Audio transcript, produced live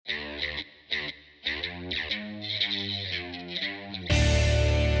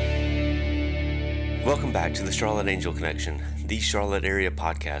Welcome back to the Charlotte Angel Connection, the Charlotte area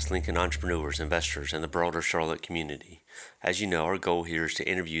podcast linking entrepreneurs, investors, and the broader Charlotte community. As you know, our goal here is to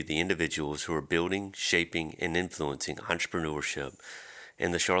interview the individuals who are building, shaping, and influencing entrepreneurship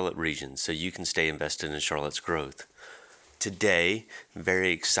in the Charlotte region so you can stay invested in Charlotte's growth. Today, I'm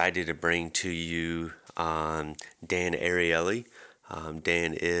very excited to bring to you Dan Ariely.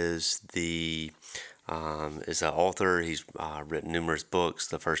 Dan is an author. He's written numerous books.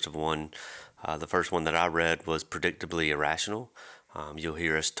 The first one that I read was Predictably Irrational. You'll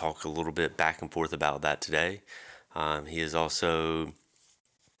hear us talk a little bit back and forth about that today. He is also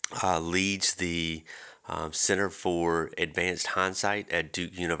leads the Center for Advanced Hindsight at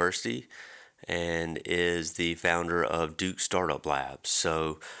Duke University and is the founder of Duke Startup Labs.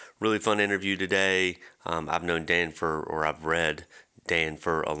 So really fun interview today. I've read Dan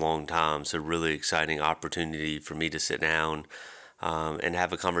for a long time, so really exciting opportunity for me to sit down and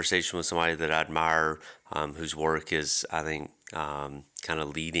have a conversation with somebody that I admire, whose work is, I think, kind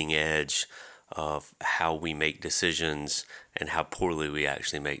of leading edge of how we make decisions and how poorly we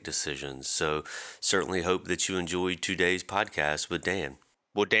actually make decisions. So certainly hope that you enjoyed today's podcast with Dan.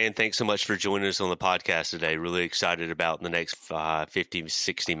 Well, Dan, thanks so much for joining us on the podcast today. Really excited about the next 50,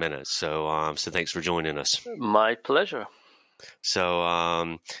 60 minutes. So thanks for joining us. My pleasure.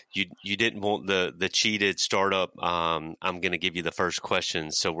 So you didn't want the cheated startup. I'm going to give you the first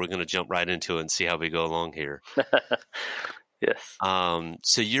question. So we're going to jump right into it and see how we go along here. Yes.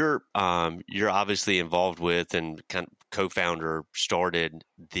 So you're obviously involved with and kind of co-founder started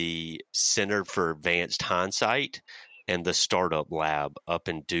the Center for Advanced Hindsight and the Startup Lab up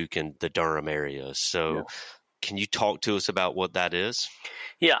in Duke and the Durham area. So can you talk to us about what that is?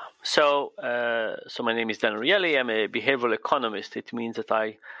 Yeah. So my name is Dan Ariely. I'm a behavioral economist. It means that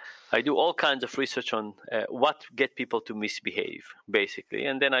I do all kinds of research on what get people to misbehave, basically,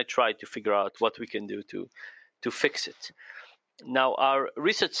 and then I try to figure out what we can do to fix it. Now, our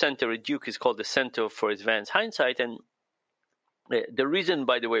research center at Duke is called the Center for Advanced Hindsight, and the reason,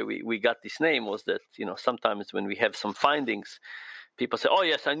 by the way, we got this name was that, sometimes when we have some findings, people say, "Oh,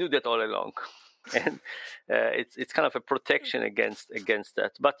 yes, I knew that all along," and it's kind of a protection against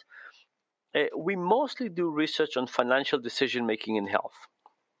that. But we mostly do research on financial decision making in health.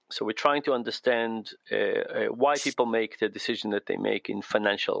 So we're trying to understand why people make the decision that they make in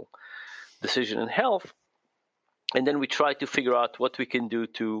financial decision in health. And then we try to figure out what we can do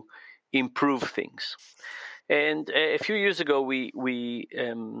to improve things. And a few years ago, we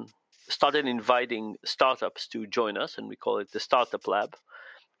started inviting startups to join us, and we call it the Startup Lab.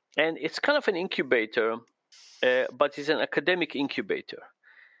 And it's kind of an incubator, but it's an academic incubator.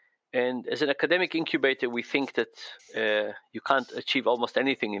 And as an academic incubator, we think that you can't achieve almost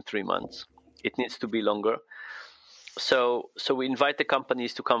anything in 3 months. It needs to be longer. So we invite the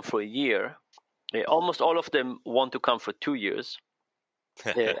companies to come for a year. Almost all of them want to come for 2 years.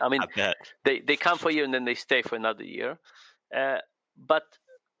 I mean, they come for a year and then they stay for another year.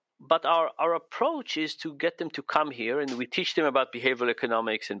 But our approach is to get them to come here, and we teach them about behavioral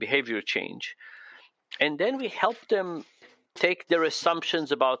economics and behavior change. And then we help them take their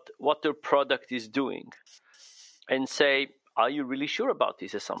assumptions about what their product is doing and say, are you really sure about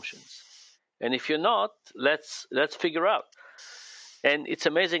these assumptions? And if you're not, let's figure out. And it's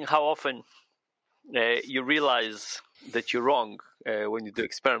amazing how often you realize that you're wrong when you do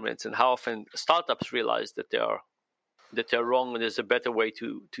experiments, and how often startups realize that they're wrong and there's a better way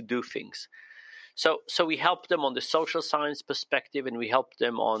to do things. So we help them on the social science perspective, and we help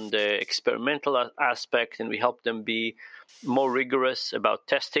them on the experimental aspect, and we help them be more rigorous about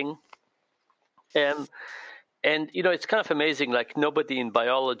testing. And it's kind of amazing. Like, nobody in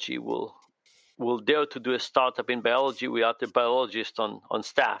biology will dare to do a startup in biology without a biologist on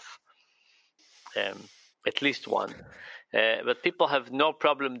staff. At least one. But people have no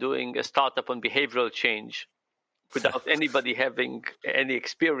problem doing a startup on behavioral change without anybody having any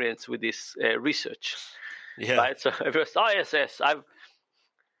experience with this research. Yeah. Right? So everyone's, yes,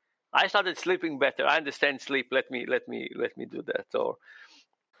 I started sleeping better. I understand sleep. Let me do that, or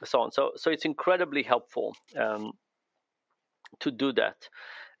so on. So it's incredibly helpful to do that.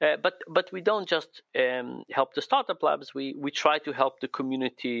 But we don't just help the startup labs. We try to help the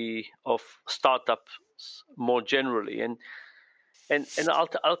community of startups more generally. And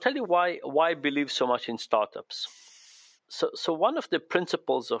I'll tell you why I believe so much in startups. So one of the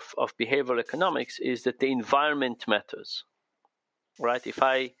principles of behavioral economics is that the environment matters, right? If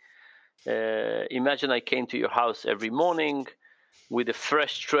I imagine I came to your house every morning with a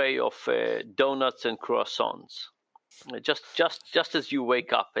fresh tray of donuts and croissants, just as you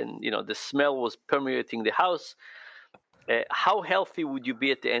wake up, and the smell was permeating the house, how healthy would you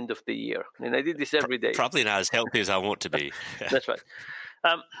be at the end of the year? And I did this every day. Probably not as healthy as I want to be. That's right.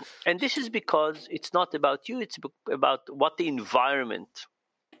 And this is because it's not about you, it's about what the environment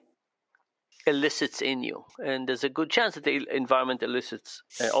elicits in you. And there's a good chance that the environment elicits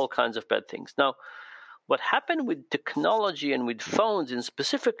all kinds of bad things. Now, what happened with technology and with phones and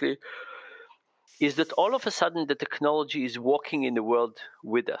specifically is that all of a sudden the technology is walking in the world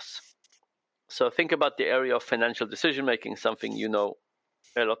with us. So think about the area of financial decision making, something you know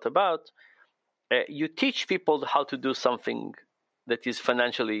a lot about. You teach people how to do something that is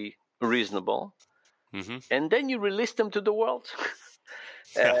financially reasonable, and then you release them to the world.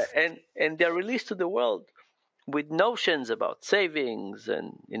 And they're released to the world with notions about savings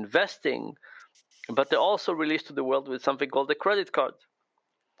and investing, but they're also released to the world with something called a credit card.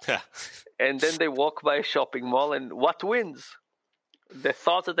 And then they walk by a shopping mall, and what wins? The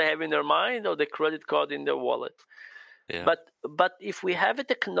thoughts that they have in their mind or the credit card in their wallet? Yeah. But if we have a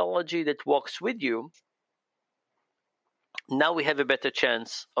technology that walks with you, now we have a better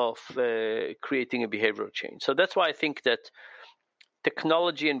chance of creating a behavioral change. So that's why I think that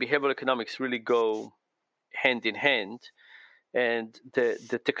technology and behavioral economics really go hand in hand. And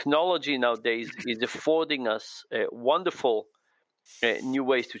the technology nowadays is affording us wonderful new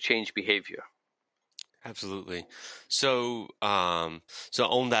ways to change behavior. Absolutely. So, so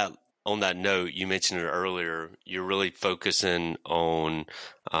on that note, you mentioned it earlier. You're really focusing on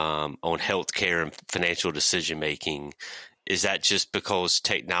healthcare and financial decision making. Is that just because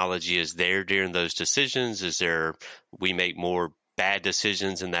technology is there during those decisions? Is there we make more bad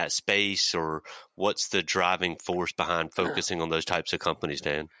decisions in that space, or what's the driving force behind focusing on those types of companies,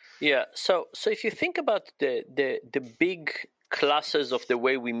 Dan? Yeah. So if you think about the big classes of the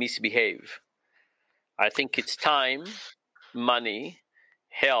way we misbehave, I think it's time, money,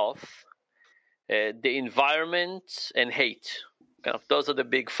 health, the environment, and hate. Kind of those are the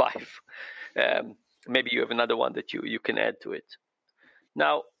big five. Maybe you have another one that you can add to it.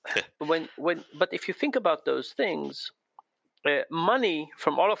 Now, but if you think about those things, money,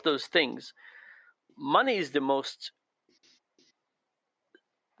 from all of those things, money is the most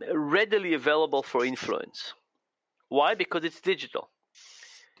readily available for influence. Why? Because it's digital.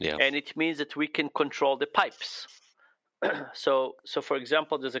 Yeah. And it means that we can control the pipes. So for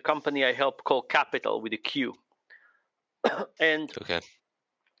example, there's a company I help called Capital with a Q. And okay.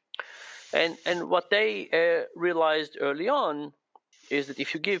 And what they realized early on is that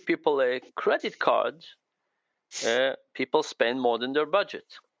if you give people a credit card, people spend more than their budget.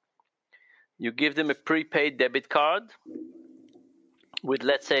 You give them a prepaid debit card with,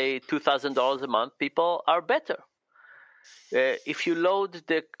 let's say, $2,000 a month, people are better. If you load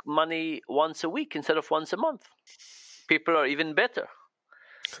the money once a week instead of once a month, people are even better.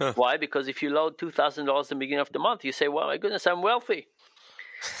 Huh. Why? Because if you load $2,000 at the beginning of the month, you say, well, my goodness, I'm wealthy.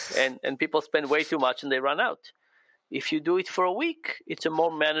 And people spend way too much and they run out. If you do it for a week, it's a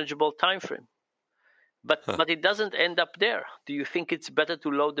more manageable time frame. But it doesn't end up there. Do you think it's better to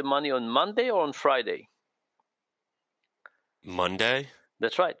load the money on Monday or on Friday? Monday?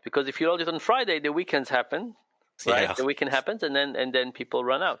 That's right. Because if you load it on Friday, the weekends happen. Right? Yeah. The weekend happens and then people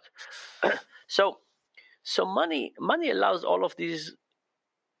run out. So money allows all of these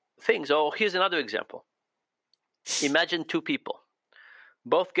things. Oh, here's another example. Imagine two people.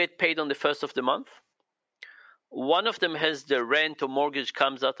 Both get paid on the first of the month. One of them has the rent or mortgage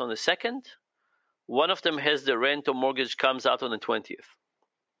comes out on the 2nd. One of them has the rent or mortgage comes out on the 20th.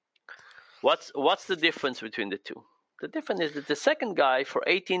 What's the difference between the two? The difference is that the second guy for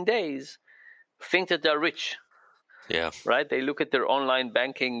 18 days think that they're rich. Yeah. Right? They look at their online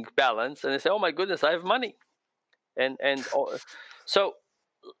banking balance and they say, "Oh my goodness, I have money." And so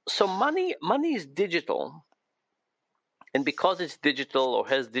money is digital. And because it's digital or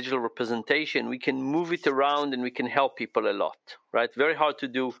has digital representation, we can move it around and we can help people a lot, right? Very hard to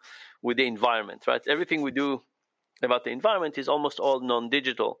do with the environment, right? Everything we do about the environment is almost all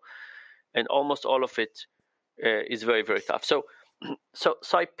non-digital, and almost all of it is very, very tough. So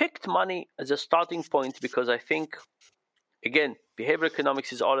I picked money as a starting point because I think, again, behavioral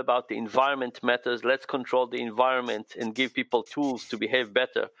economics is all about the environment matters. Let's control the environment and give people tools to behave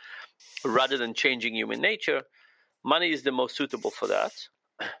better rather than changing human nature. Money is the most suitable for that.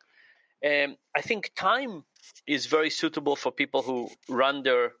 I think time is very suitable for people who run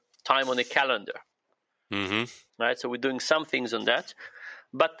their time on a calendar. Mm-hmm. Right? So we're doing some things on that.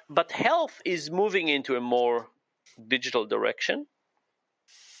 But health is moving into a more digital direction.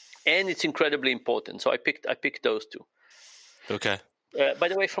 And it's incredibly important. So I picked those two. Okay. By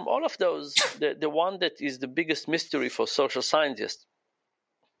the way, from all of those, the one that is the biggest mystery for social scientists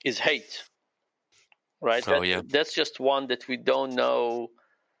is hate. right? Oh, yeah. That's just one that we don't know.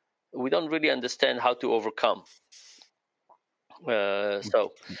 We don't really understand how to overcome. Be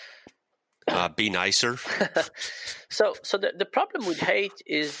nicer. So the problem with hate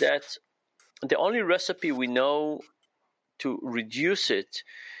is that the only recipe we know to reduce it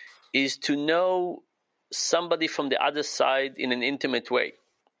is to know somebody from the other side in an intimate way.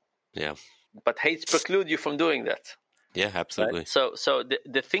 Yeah. But hates preclude you from doing that. Yeah, absolutely. Right? So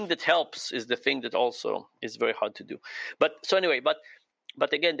the thing that helps is the thing that also is very hard to do. But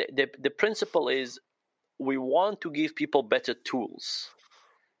again, the principle is we want to give people better tools.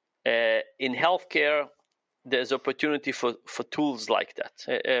 In healthcare, there's opportunity for tools like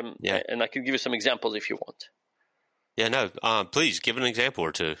that. Yeah. And I can give you some examples if you want. Yeah, no, please give an example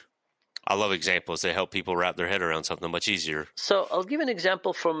or two. I love examples. They help people wrap their head around something much easier. So I'll give an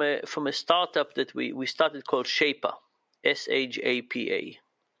example from a startup that we started called Shapa, SHAPA.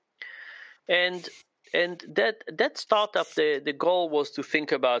 And that startup, the goal was to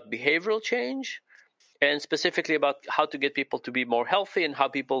think about behavioral change and specifically about how to get people to be more healthy and how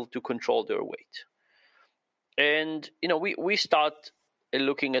people to control their weight. And we start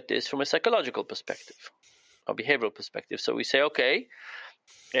looking at this from a psychological perspective, a behavioral perspective. So we say, okay,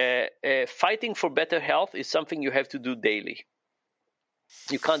 fighting for better health is something you have to do daily.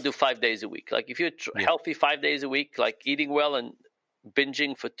 You can't do 5 days a week. Like if you're healthy 5 days a week, like eating well and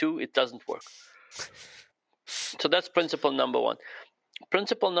binging for 2, it doesn't work. So that's principle number 1.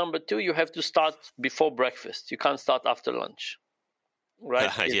 Principle number 2, you have to start before breakfast. You can't start after lunch,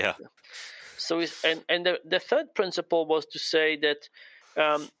 right? Yeah. So the third principle was to say that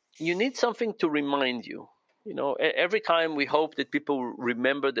you need something to remind you. Every time we hope that people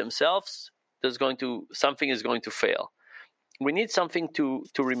remember themselves, something is going to fail. We need something to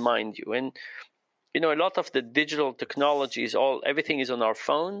remind you. And a lot of the digital technology everything is on our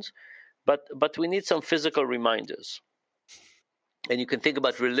phones, but we need some physical reminders. And you can think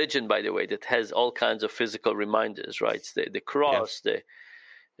about religion, by the way, that has all kinds of physical reminders, right? It's the cross, the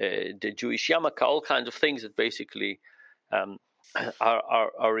Jewish yarmulke, all kinds of things that basically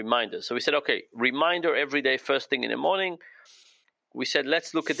are reminders. So we said, okay, reminder every day, first thing in the morning. We said,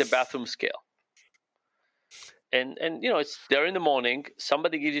 let's look at the bathroom scale. And it's there in the morning.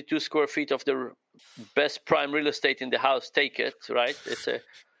 Somebody gives you 2 square feet of the best prime real estate in the house. Take it, right?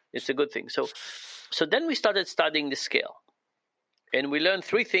 It's a good thing. So then we started studying the scale, and we learned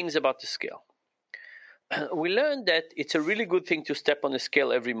 3 things about the scale. We learned that it's a really good thing to step on the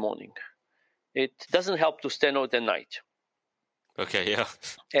scale every morning. It doesn't help to stand on it at night. Okay, yeah.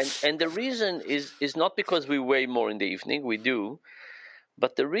 And the reason is not because we weigh more in the evening. We do.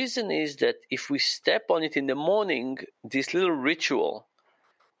 But the reason is that if we step on it in the morning, this little ritual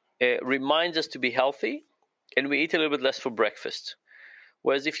reminds us to be healthy, and we eat a little bit less for breakfast.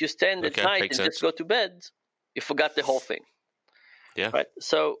 Whereas if you stand at night and just go to bed, you forgot the whole thing. Yeah. Right.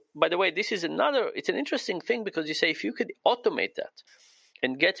 So, by the way, it's an interesting thing because you say if you could automate that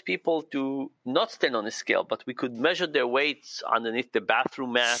and get people to not stand on a scale, but we could measure their weights underneath the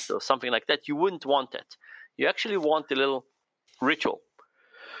bathroom mat or something like that, you wouldn't want that. You actually want a little ritual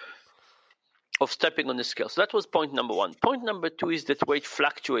of stepping on the scale. So that was point number 1. Point number 2 is that weight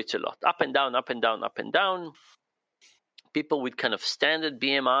fluctuates a lot, up and down, up and down, up and down. People with kind of standard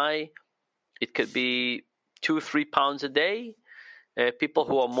BMI, it could be 2-3 pounds a day. People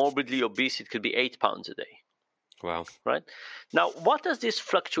who are morbidly obese, it could be 8 pounds a day. Wow. Right? Now, what does this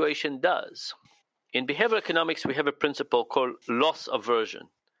fluctuation does? In behavioral economics, we have a principle called loss aversion.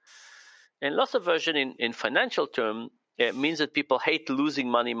 And loss aversion in financial term means that people hate losing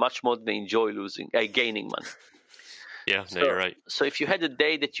money much more than they enjoy gaining money. Yeah, no, you're right. So if you had a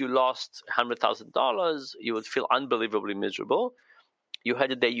day that you lost $100,000, you would feel unbelievably miserable. You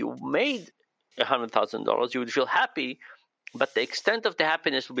had a day you made $100,000, you would feel happy, but the extent of the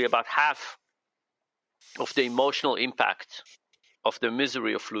happiness will be about half of the emotional impact of the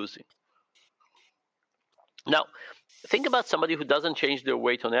misery of losing. Now, think about somebody who doesn't change their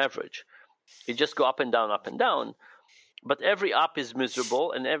weight on average. It just go up and down, but every up is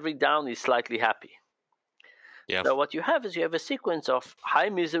miserable and every down is slightly happy. Yeah. So what you have is a sequence of high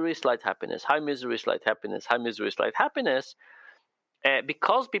misery, slight happiness, high misery, slight happiness, high misery, slight happiness.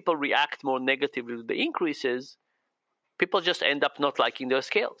 Because people react more negatively to the increases, people just end up not liking their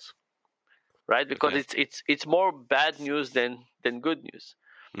scales, right? Because it's more bad news than good news.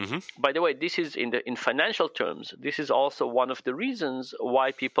 Mm-hmm. By the way, this is in financial terms. This is also one of the reasons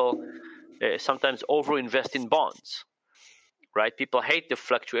why people sometimes overinvest in bonds, right? People hate the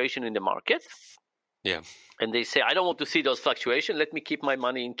fluctuation in the market. Yeah. And they say, I don't want to see those fluctuations. Let me keep my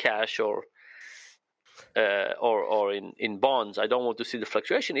money in cash or or in bonds. I don't want to see the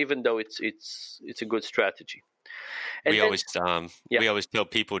fluctuation, even though it's a good strategy. And we always tell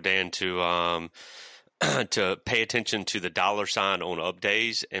people, Dan, to to pay attention to the dollar sign on up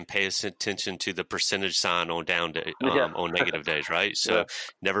days and pay attention to the percentage sign on down day, on negative days, right? So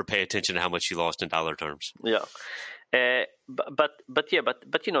never pay attention to how much you lost in dollar terms. Yeah. But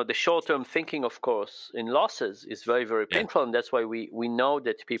the short term thinking, of course, in losses is very, very painful, and that's why we know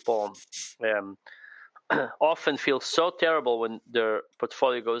that people often feel so terrible when their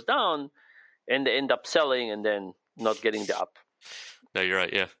portfolio goes down, and they end up selling and then not getting the up. No, you're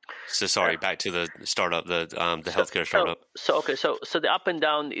right. Yeah. So sorry. Back to the startup, the healthcare startup. So the up and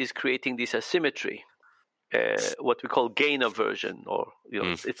down is creating this asymmetry, what we call gain aversion, or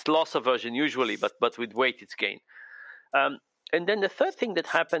it's loss aversion usually, but with weight it's gain. And then the third thing that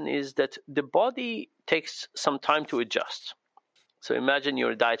happens is that the body takes some time to adjust. So imagine you're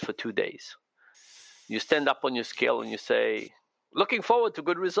on a diet for 2 days. You stand up on your scale and you say, "Looking forward to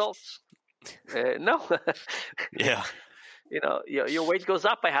good results." No. Yeah. Your weight goes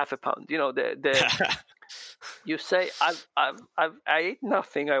up by half a pound. You say, I ate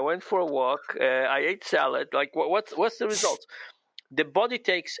nothing. I went for a walk. I ate salad. Like, what's the result? The body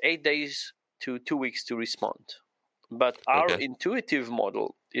takes 8 days to 2 weeks to respond. But our intuitive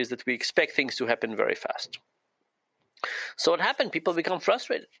model is that we expect things to happen very fast. So what happened? People become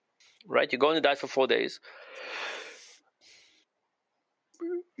frustrated, right? You go on a diet for 4 days.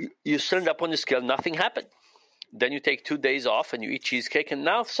 You stand up on the scale, nothing happened. Then you take 2 days off and you eat cheesecake, and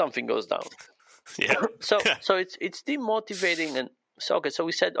now something goes down. Yeah. So it's demotivating, and so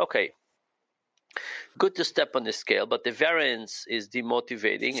we said, okay, good to step on the scale, but the variance is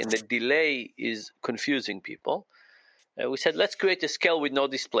demotivating and the delay is confusing people. We said, let's create a scale with no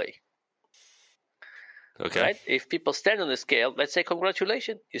display. Okay. Right? If people stand on the scale, let's say,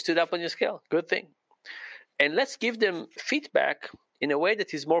 congratulations, you stood up on your scale. Good thing. And let's give them feedback in a way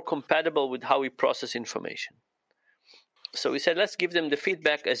that is more compatible with how we process information. So we said, let's give them the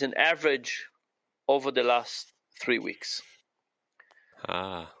feedback as an average over the last 3 weeks.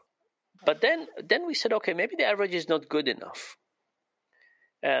 But then we said, okay, maybe the average is not good enough.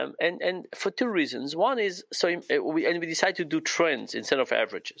 And for two reasons. One is, we decided to do trends instead of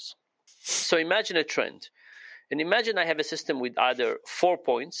averages. So imagine a trend. And imagine I have a system with either 4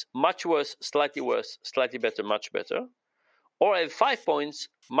 points, much worse, slightly better, much better. Or I have 5 points,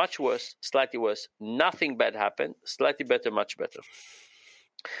 much worse, slightly worse, nothing bad happened, slightly better, much better.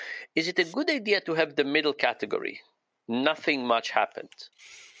 Is it a good idea to have the middle category, nothing much happened,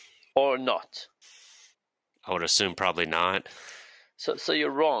 or not? I would assume probably not. So you're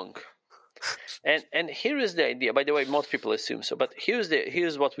wrong. And here is the idea. By the way, most people assume so, but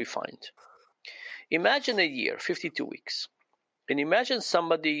here's what we find. Imagine a year, 52 weeks. And imagine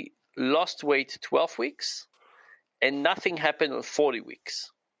somebody lost weight 12 weeks and nothing happened on 40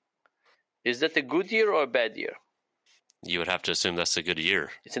 weeks. Is that a good year or a bad year? You would have to assume that's a good year.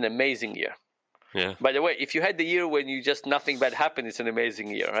 It's an amazing year. Yeah. By the way, if you had the year when you just nothing bad happened, it's an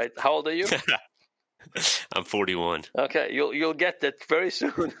amazing year, right? How old are you? I'm 41. Okay, you'll get that very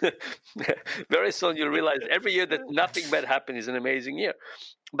soon. Very soon you'll realize every year that nothing bad happened is an amazing year.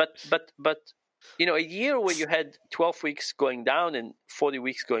 But a year where you had 12 weeks going down and 40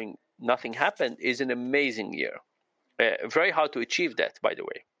 weeks going nothing happened is an amazing year. Very hard to achieve that, by the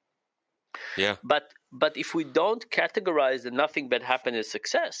way. Yeah. But if we don't categorize the nothing bad happened as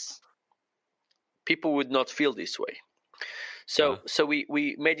success, people would not feel this way. So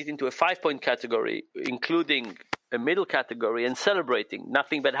we made it into a 5-point category, including a middle category, and celebrating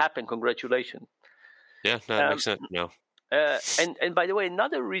nothing bad happened. Congratulations. Yeah, that makes sense. No. And by the way,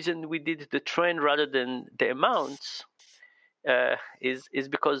 another reason we did the trend rather than the amounts is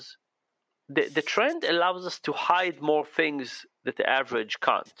because the trend allows us to hide more things that the average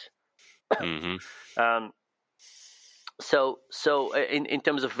can't. Mm-hmm. So in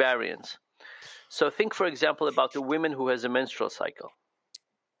terms of variance. So think, for example, about a woman who has a menstrual cycle,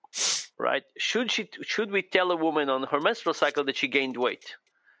 right? Should we tell a woman on her menstrual cycle that she gained weight?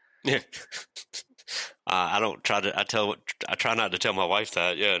 Yeah. I try not to tell my wife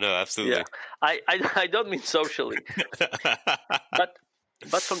that. Yeah, no, absolutely. Yeah. I don't mean socially, but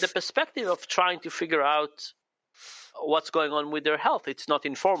from the perspective of trying to figure out what's going on with their health, it's not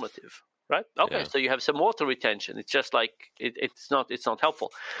informative, right? Okay, yeah. So you have some water retention. It's just like it's not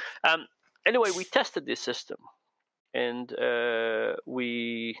helpful. Anyway, we tested this system, and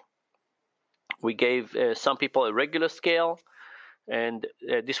we gave some people a regular scale, and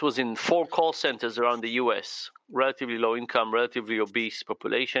this was in 4 call centers around the U.S. Relatively low income, relatively obese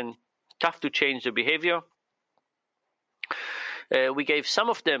population. Tough to change the behavior. We gave some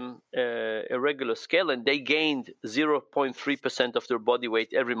of them a regular scale, and they gained 0.3% of their body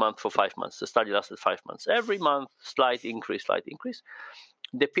weight every month for 5 months. The study lasted 5 months. Every month, slight increase.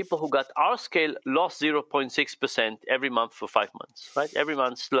 The people who got our scale lost 0.6% every month for 5 months, right? Every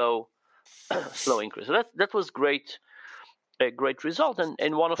month, slow increase. So that was a great result.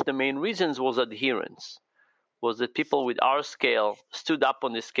 And one of the main reasons was adherence, was that people with our scale stood up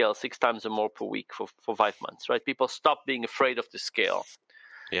on the scale 6 times or more per week for 5 months, right? People stopped being afraid of the scale.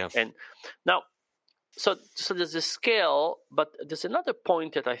 Yeah. And now, so there's a scale, but there's another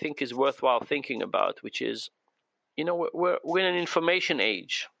point that I think is worthwhile thinking about, which is, we're in an information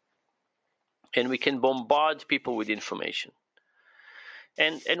age, and we can bombard people with information.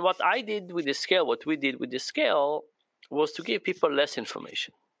 And what we did with the scale was to give people less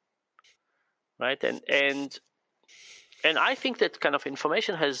information, right? And I think that kind of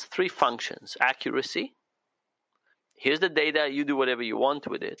information has 3 functions: accuracy. Here's the data, you do whatever you want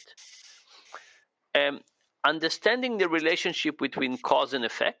with it. Understanding the relationship between cause and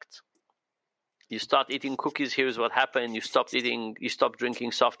effect. You start eating cookies, here's what happened. You stop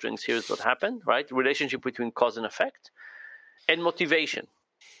drinking soft drinks, here's what happened, right? Relationship between cause and effect. And motivation.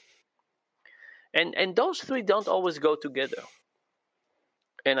 And those 3 don't always go together.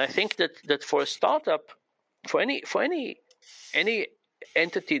 And I think that for a startup, for any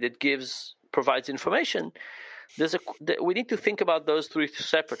entity that provides information, we need to think about those 3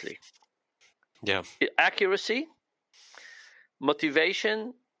 separately. Yeah. Accuracy,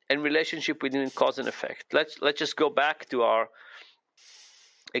 motivation, and relationship between cause and effect. Let's just go back to our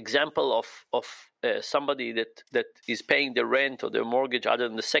example of somebody that is paying the rent or their mortgage either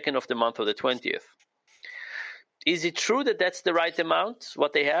on the 2nd of the month or the 20th. Is it true that that's the right amount,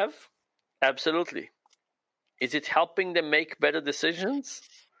 what they have? Absolutely. Is it helping them make better decisions?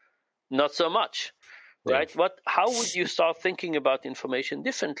 Not so much, right? Yeah. How would you start thinking about information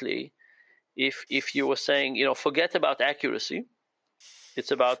differently if you were saying, forget about accuracy?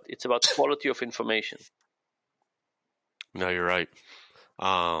 It's about quality of information. No, you're right.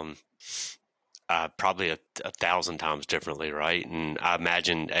 Probably a 1,000 times differently, right? And I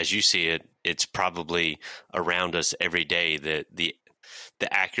imagine, as you see it, it's probably around us every day that the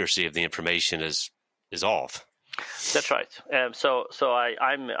accuracy of the information is off. That's right. So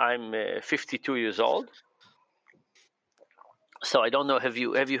I'm 52 years old. So I don't know. Have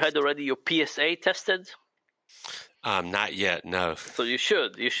you had already your PSA tested? Not yet. No. So you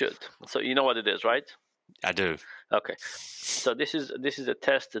should. So you know what it is, right? I do. Okay. So this is a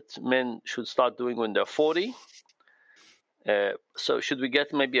test that men should start doing when they're 40. So should we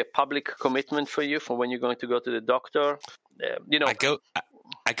get maybe a public commitment for you for when you're going to go to the doctor?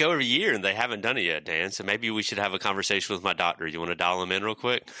 I go every year and they haven't done it yet, Dan. So maybe we should have a conversation with my doctor. You want to dial him in real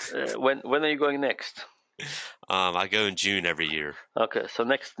quick? When are you going next? I go in June every year. Okay, so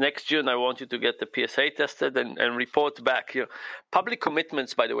next June I want you to get the PSA tested and report back. Public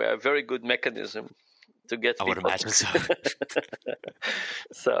commitments, by the way, are a very good mechanism to get people. I would imagine so.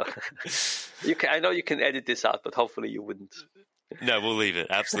 So I know you can edit this out, but hopefully you wouldn't. No, we'll leave it.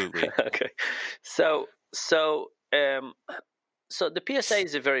 Absolutely. Okay. So the PSA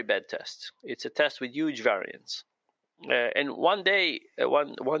is a very bad test. It's a test with huge variance. And one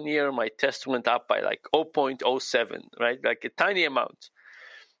year, my test went up by like 0.07, right? Like a tiny amount.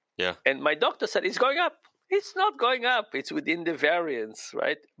 Yeah. And my doctor said, it's going up. It's not going up. It's within the variance,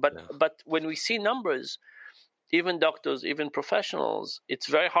 right? But when we see numbers, even doctors, even professionals, it's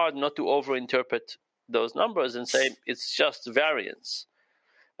very hard not to overinterpret those numbers and say it's just variance.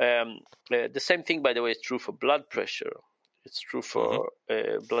 The same thing, by the way, is true for blood pressure. It's true for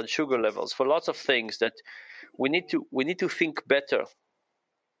blood sugar levels, for lots of things that we need to think better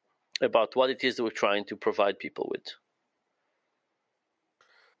about what it is that we're trying to provide people with.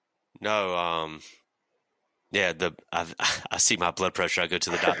 No, yeah, I see my blood pressure. I go to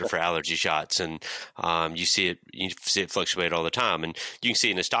the doctor for allergy shots, and you see it fluctuate all the time, and you can see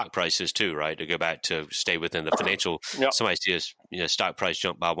it in the stock prices too, right? To go back to stay within the financial, yep. Somebody sees stock price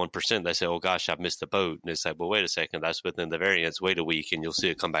jump by 1%, they say, "Oh gosh, I've missed the boat," and it's like, "Well, wait a second, that's within the variance. Wait a week, and you'll see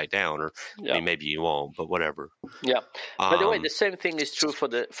it come back down, or I mean, maybe you won't, but whatever." Yeah. By the way, the same thing is true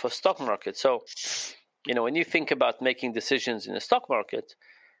for stock market. So, when you think about making decisions in the stock market,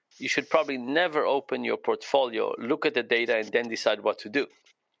 you should probably never open your portfolio, look at the data, and then decide what to do.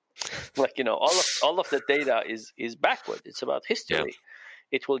 Like, all of the data is backward. It's about history.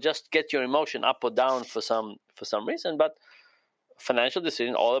 Yeah. It will just get your emotion up or down for some reason. But financial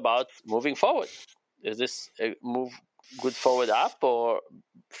decision all about moving forward. Is this a move good forward up or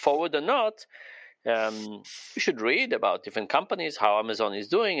forward or not? You should read about different companies, how Amazon is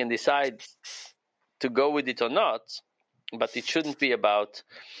doing, and decide to go with it or not. but it shouldn't be about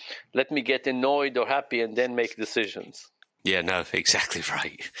let me get annoyed or happy and then make decisions. Yeah, no, exactly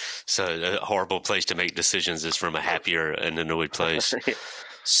right. So a horrible place to make decisions is from a happier and annoyed place. Yeah.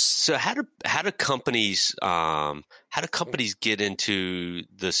 So how do companies get into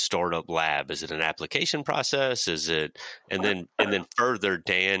the startup lab? Is it an application process? Is it and then further,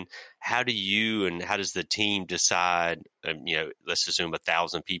 Dan, how does the team decide? Let's assume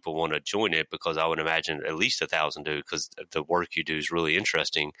 1,000 people want to join it, because I would imagine at least 1,000 do, because the work you do is really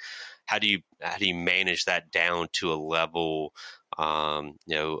interesting. How do you manage that down to a level,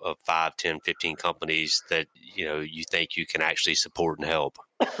 of 5, 10, 15 companies that you think you can actually support and help?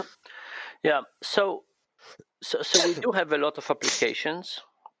 Yeah. So we do have a lot of applications,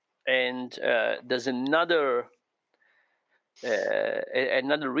 and there's another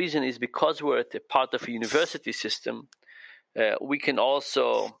reason is because we're at a part of a university system. We can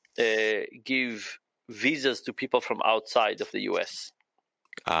also give visas to people from outside of the U.S.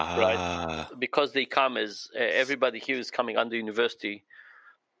 Right? Because they come as everybody here is coming under university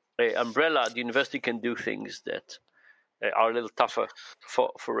umbrella. The university can do things that are a little tougher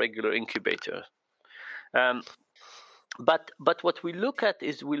for regular incubators. But what we look at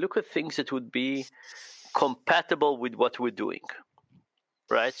is things that would be compatible with what we're doing,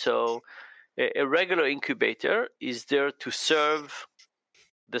 right? So a regular incubator is there to serve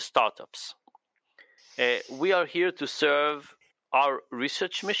the startups. We are here to serve our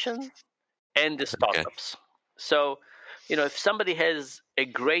research mission and the startups. Okay. So, if somebody has a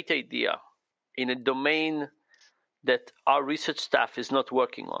great idea in a domain that our research staff is not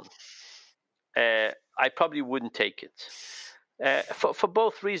working on, I probably wouldn't take it. For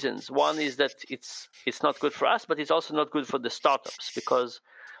both reasons. One is that it's not good for us, but it's also not good for the startups, because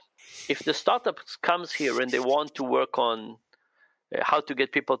if the startup comes here and they want to work on how to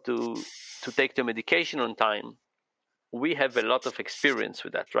get people to take their medication on time, we have a lot of experience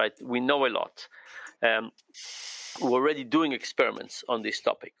with that, right? We know a lot. We're already doing experiments on this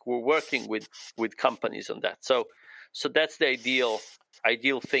topic. We're working with companies on that. So that's the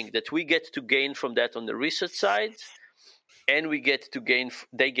ideal thing, that we get to gain from that on the research side, and they get to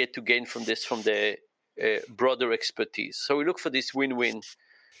gain from this from the broader expertise. So we look for these win-win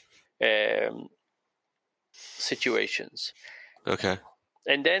situations. Okay.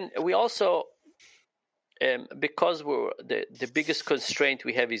 And then we also, because we're the biggest constraint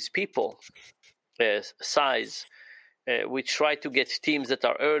we have is people size. We try to get teams that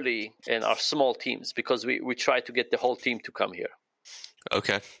are early and are small teams, because we try to get the whole team to come here.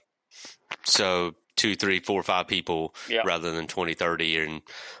 Okay. So 2, 3, 4, 5 people, yeah, rather than 20, 30. And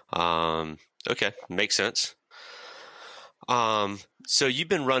okay, makes sense. So you've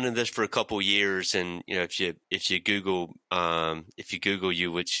been running this for a couple years, and if you Google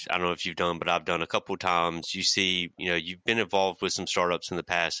you, which I don't know if you've done, but I've done a couple times, you see you've been involved with some startups in the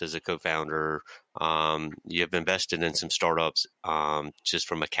past as a co-founder. You have invested in some startups just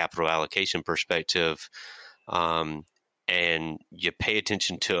from a capital allocation perspective, and you pay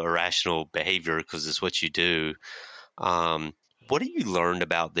attention to irrational behavior because it's what you do. What have you learned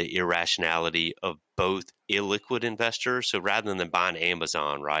about the irrationality of both illiquid investors? So rather than buying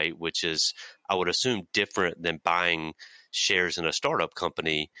Amazon, right, which is, I would assume, different than buying shares in a startup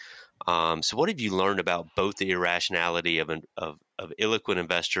company. So what have you learned about both the irrationality of illiquid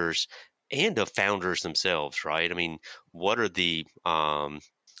investors and of founders themselves, right? I mean, what are the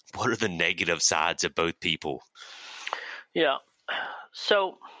negative sides of both people? Yeah.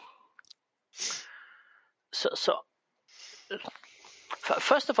 So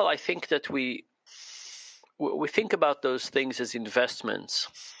first of all, I think that we think about those things as investments,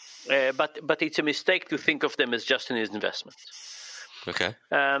 but it's a mistake to think of them as just an investment. Okay.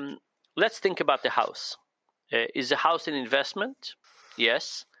 Let's think about the house. Is the house an investment?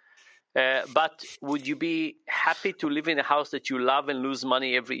 Yes. But would you be happy to live in a house that you love and lose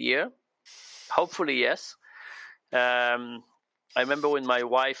money every year? Hopefully, yes. I remember when my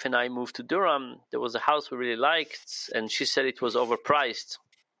wife and I moved to Durham, there was a house we really liked, and she said it was overpriced.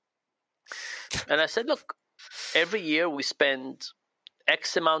 And I said, look, every year we spend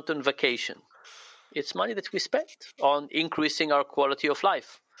X amount on vacation. It's money that we spent on increasing our quality of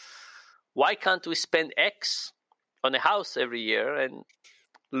life. Why can't we spend X on a house every year and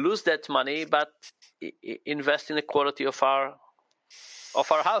lose that money, but invest in the quality of our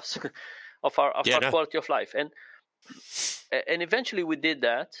house, of our quality of life? And eventually we did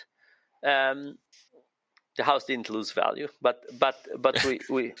that. The house didn't lose value, but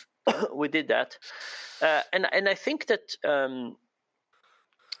we we did that. And I think that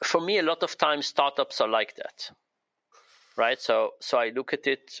for me, a lot of times startups are like that, right? So I look at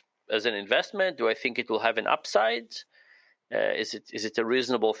it as an investment. Do I think it will have an upside? Is it a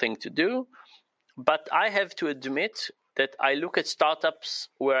reasonable thing to do? But I have to admit that I look at startups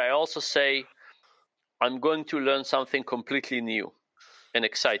where I also say, I'm going to learn something completely new and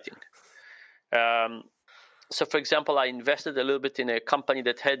exciting. So, for example, I invested a little bit in a company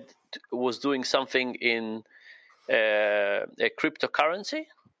that was doing something in a cryptocurrency,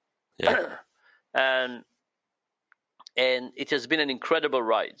 and it has been an incredible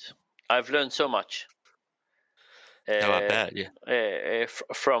ride. I've learned so much. I bet,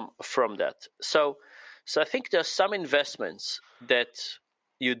 from that. So I think there's some investments that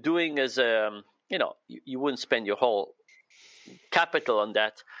you're doing as a, you wouldn't spend your whole capital on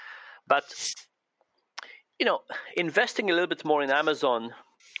that, but investing a little bit more in Amazon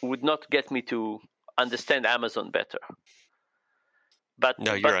would not get me to understand Amazon better. But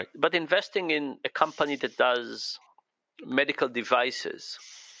no, you're right. But investing in a company that does medical devices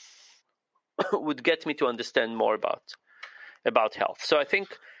would get me to understand more about health. So I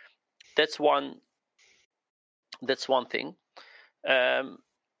think that's one thing. And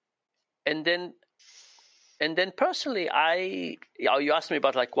then personally, you asked me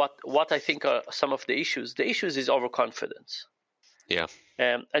about like what I think are some of the issues. The issues is overconfidence. Yeah.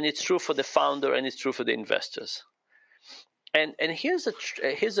 And it's true for the founder and it's true for the investors. And here's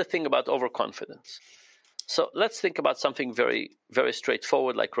the thing about overconfidence. So let's think about something very, very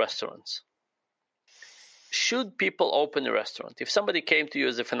straightforward like restaurants. Should people open a restaurant? If somebody came to you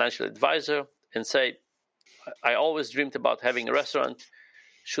as a financial advisor and say, I always dreamed about having a restaurant,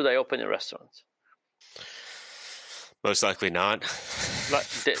 should I open a restaurant? Most likely not.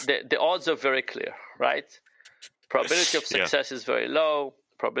 The odds are very clear, right? Probability of success is very low.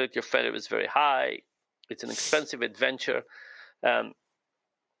 Probability of failure is very high. It's an expensive adventure.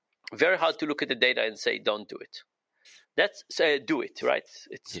 Very hard to look at the data and say, don't do it. That's do it, right?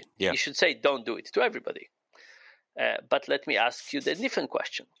 You should say, don't do it to everybody. But let me ask you the different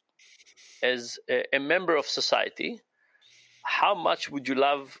question. As a member of society, how much would you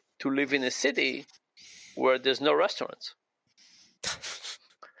love to live in a city where there's no restaurants?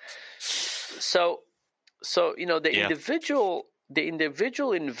 So the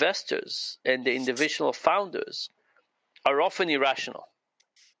individual investors and the individual founders are often irrational.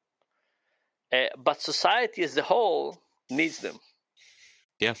 But society as a whole needs them.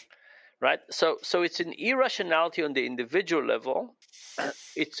 Yeah. Right. So it's an irrationality on the individual level.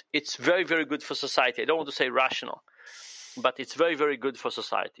 It's very, very good for society. I don't want to say rational, but it's very, very good for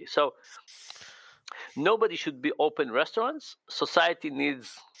society. So nobody should be open restaurants. Society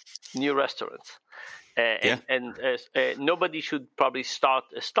needs new restaurants. And nobody should probably start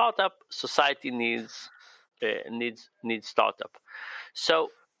a startup. Society needs startup. So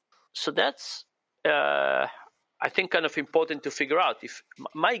that's I think kind of important to figure out. If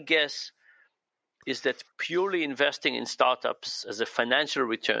my guess is that purely investing in startups as a financial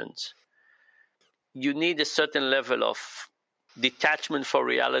returns, you need a certain level of detachment for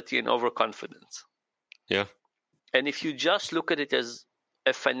reality and overconfidence. Yeah. And if you just look at it as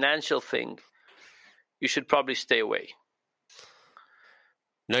a financial thing, you should probably stay away.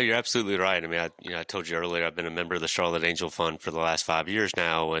 No, you're absolutely right. I mean, I told you earlier, I've been a member of the Charlotte Angel Fund for the last 5 years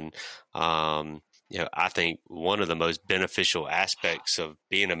now, and I think one of the most beneficial aspects of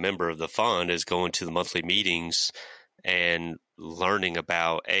being a member of the fund is going to the monthly meetings and learning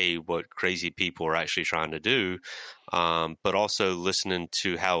about what crazy people are actually trying to do, but also listening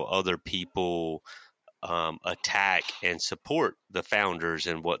to how other people attack and support the founders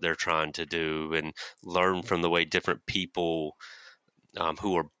and what they're trying to do, and learn from the way different people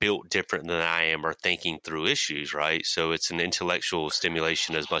who are built different than I am are thinking through issues, right? So it's an intellectual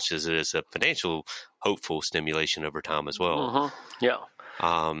stimulation as much as it is a financial, hopeful stimulation over time as well. Mm-hmm. Yeah.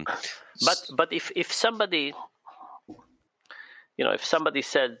 But if somebody, if somebody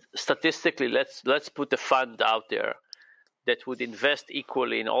said statistically, let's put a fund out there that would invest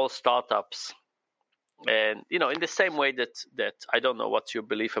equally in all startups, and in the same way that I don't know what's your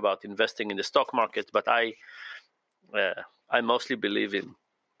belief about investing in the stock market, but I mostly believe in,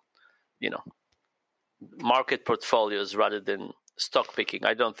 market portfolios rather than stock picking.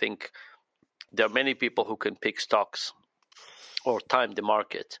 I don't think there are many people who can pick stocks or time the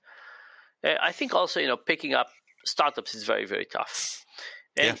market. I think also, picking up startups is very, very tough.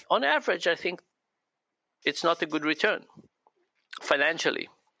 And on average, I think it's not a good return financially,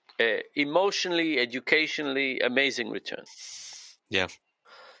 emotionally, educationally, amazing return. Yeah.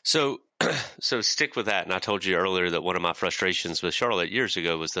 So stick with that. And I told you earlier that one of my frustrations with Charlotte years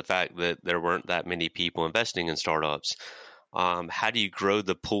ago was the fact that there weren't that many people investing in startups. How do you grow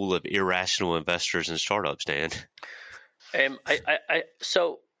the pool of irrational investors in startups, Dan?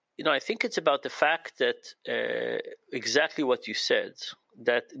 So I think it's about the fact that exactly what you said,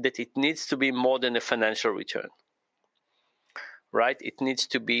 that it needs to be more than a financial return, right? It needs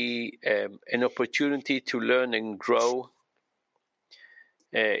to be an opportunity to learn and grow.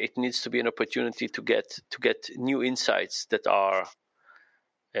 It needs to be an opportunity to get new insights that are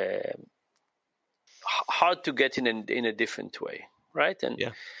hard to get in a different way, right?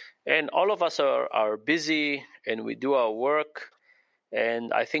 And all of us are busy, and we do our work.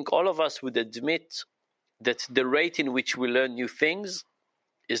 And I think all of us would admit that the rate in which we learn new things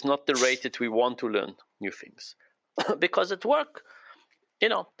is not the rate that we want to learn new things. Because at work,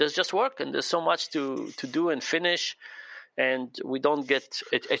 there's just work, and there's so much to do and finish, and we don't get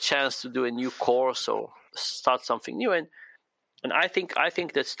a chance to do a new course or start something new. And I think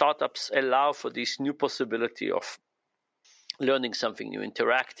that startups allow for this new possibility of learning something new,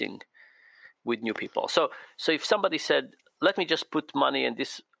 interacting with new people. So if somebody said, let me just put money, and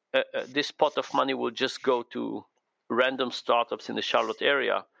this pot of money will just go to random startups in the Charlotte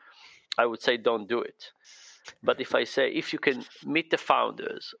area, I would say don't do it. But if I say, if you can meet the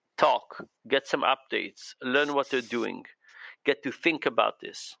founders, talk, get some updates, learn what they're doing, get to think about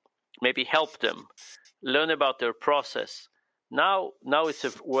this, maybe help them, learn about their process, now it's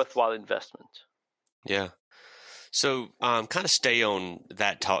a worthwhile investment. Yeah. So, kind of stay on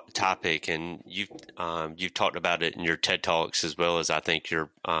that topic, and you've talked about it in your TED Talks as well as I think your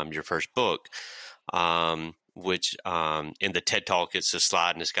first book, which in the TED Talk it's a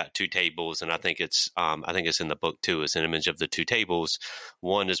slide and it's got two tables, and I think it's in the book too. It's an image of the two tables.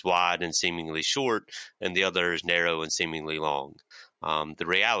 One is wide and seemingly short, and the other is narrow and seemingly long. The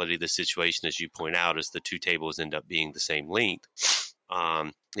reality of the situation, as you point out, is the two tables end up being the same length.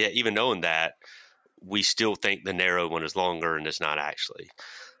 Even knowing that, we still think the narrow one is longer, and it's not actually.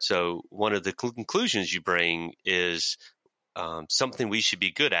 So one of the conclusions you bring is something we should be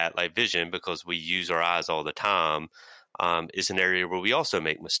good at, like vision, because we use our eyes all the time, is an area where we also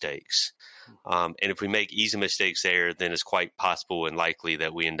make mistakes. And if we make easy mistakes there, then it's quite possible and likely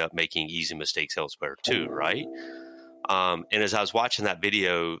that we end up making easy mistakes elsewhere too, right? And as I was watching that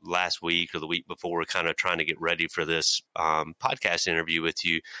video last week or the week before, kind of trying to get ready for this podcast interview with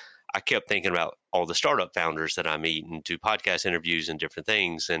you, I kept thinking about all the startup founders that I meet and do podcast interviews and different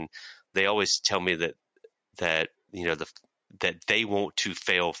things. And they always tell me that that they want to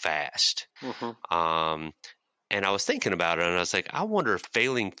fail fast. Mm-hmm. And I was thinking about it, and I was like, I wonder if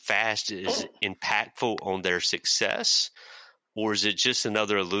failing fast is impactful on their success, or is it just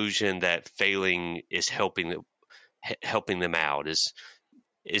another illusion that failing is helping them out?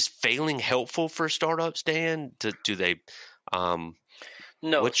 Is failing helpful for startups, Dan? Do they?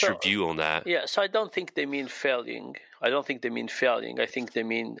 No. What's your view on that? Yeah, so I don't think they mean failing. I think they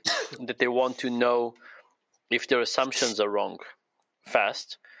mean that they want to know if their assumptions are wrong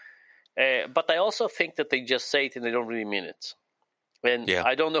fast. But I also think that they just say it and they don't really mean it. And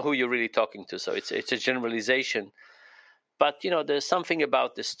I don't know who you're really talking to, so it's a generalization. But, there's something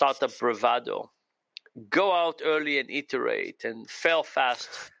about the startup bravado. Go out early and iterate and fail fast.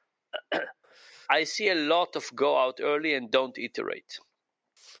 I see a lot of go out early and don't iterate.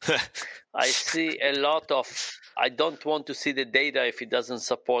 I see a lot of, I don't want to see the data if it doesn't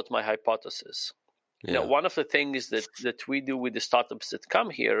support my hypothesis. Yeah. One of the things that we do with the startups that come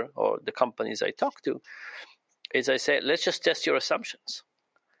here, or the companies I talk to, is I say, let's just test your assumptions.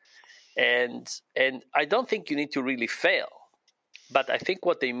 And I don't think you need to really fail. But I think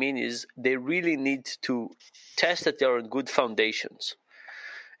what they mean is they really need to test that they're on good foundations.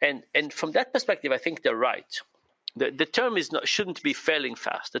 And from that perspective, I think they're right. The term shouldn't be failing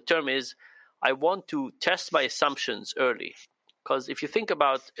fast. The term is, I want to test my assumptions early. Because if you think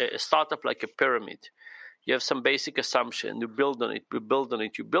about a startup like a pyramid, you have some basic assumption, you build on it, you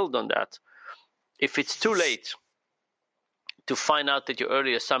build on that. If it's too late to find out that your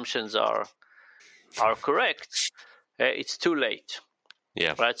early assumptions are correct, it's too late.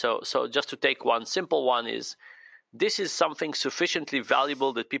 Yeah. Right. So just to take one simple one is, this is something sufficiently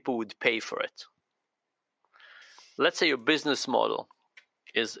valuable that people would pay for it. Let's say your business model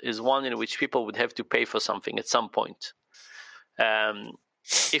is one in which people would have to pay for something at some point.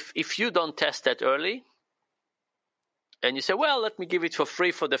 If you don't test that early, and you say, well, let me give it for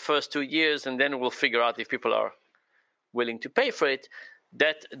free for the first 2 years, and then we'll figure out if people are willing to pay for it,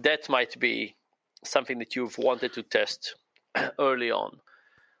 that might be something that you've wanted to test early on.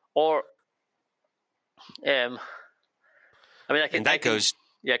 Or, I can tell you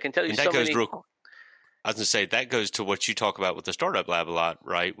so many. I was going to say that goes to what you talk about with the Startup Lab a lot,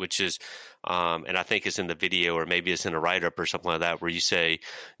 right? Which is, and I think it's in the video or maybe it's in a write-up or something like that, where you say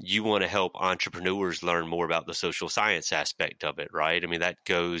you want to help entrepreneurs learn more about the social science aspect of it, right? I mean, that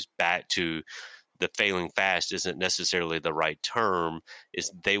goes back to the failing fast isn't necessarily the right term,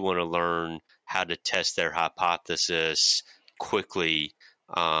 is they want to learn how to test their hypothesis quickly,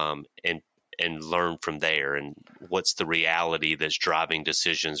 and learn from there, and what's the reality that's driving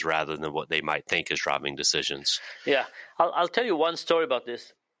decisions rather than what they might think is driving decisions. Yeah, I'll tell you one story about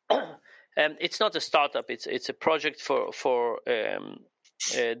this. It's not a startup; it's a project for the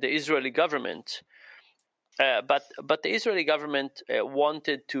Israeli government. But the Israeli government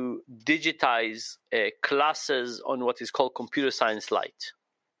wanted to digitize classes on what is called Computer Science Lite.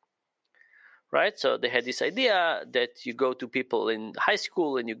 Right, so they had this idea that you go to people in high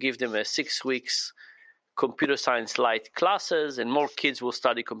school and you give them a 6 weeks computer science light classes, and more kids will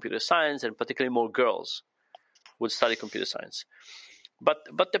study computer science, and particularly more girls would study computer science.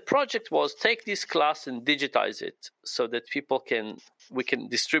 But the project was take this class and digitize it so that we can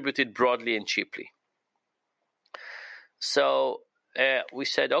distribute it broadly and cheaply. So we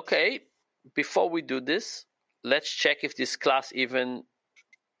said, okay, before we do this, let's check if this class even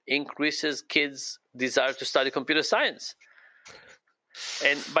increases kids' desire to study computer science.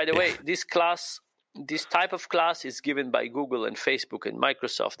 And by the way, this type of class is given by Google and Facebook and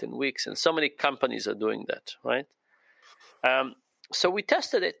Microsoft and Wix, and so many companies are doing that, right? So we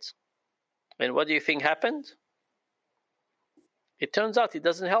tested it. And what do you think happened? It turns out it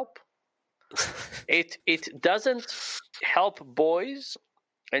doesn't help. It doesn't help boys,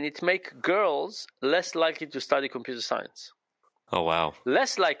 and it makes girls less likely to study computer science. Oh, wow.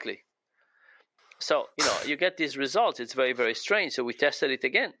 Less likely. So, you get these results. It's very, very strange. So we tested it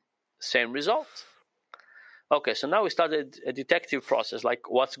again. Same result. Okay, so now we started a detective process, like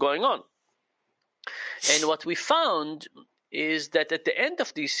what's going on? And what we found is that at the end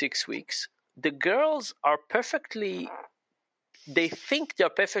of these 6 weeks, the girls are they think they're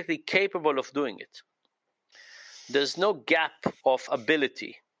perfectly capable of doing it. There's no gap of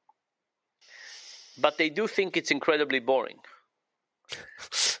ability. But they do think it's incredibly boring.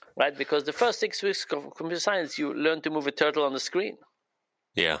 Right? Because the first 6 weeks of computer science, you learn to move a turtle on the screen.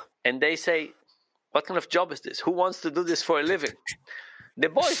 Yeah. And they say, what kind of job is this? Who wants to do this for a living? The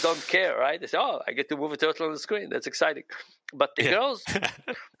boys don't care, right? They say, oh, I get to move a turtle on the screen. That's exciting. But the girls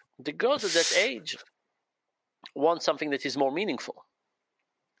at that age want something that is more meaningful.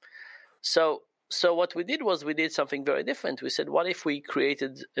 So what we did was we did something very different. We said, what if we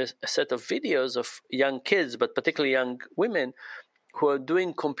created a set of videos of young kids, but particularly young women, who are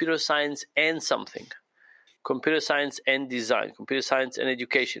doing computer science and something. Computer science and design, computer science and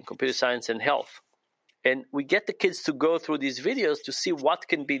education, computer science and health. And we get the kids to go through these videos to see what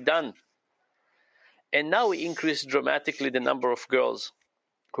can be done. And now we increase dramatically the number of girls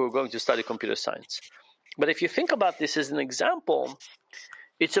who are going to study computer science. But if you think about this as an example,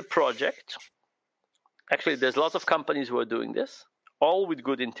 it's a project. Actually, there's lots of companies who are doing this, all with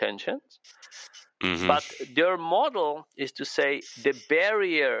good intentions. Mm-hmm. But their model is to say the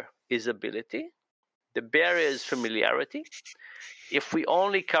barrier is ability, the barrier is familiarity. If we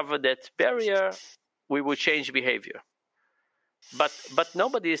only cover that barrier, we will change behavior. But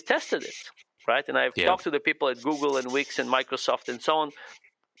nobody has tested it, right? And I've talked to the people at Google and Wix and Microsoft and so on.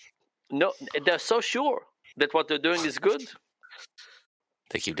 No, they're so sure that what they're doing is good.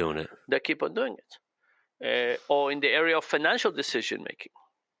 They keep doing it. They keep on doing it. Or in the area of financial decision making.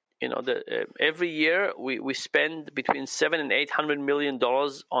 Every year we spend between $700 and $800 million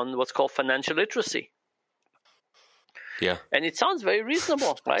on what's called financial literacy. Yeah. And it sounds very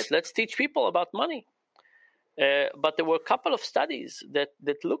reasonable, right? Let's teach people about money. But there were a couple of studies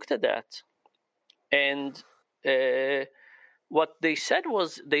that looked at that. And what they said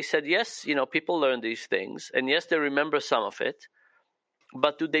was, yes, people learn these things. And yes, they remember some of it.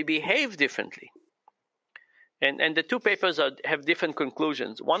 But do they behave differently? And the two papers have different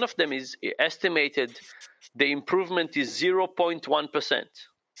conclusions. One of them is estimated the improvement is 0.1%.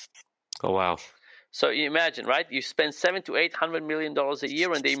 Oh, wow. So you imagine, right? You spend $700 to $800 million a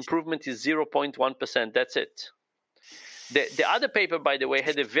year and the improvement is 0.1%. That's it. The other paper, by the way,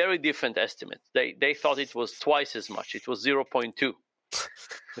 had a very different estimate. They thought it was twice as much. It was 0.2.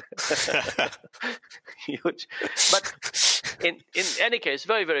 Huge. But in any case,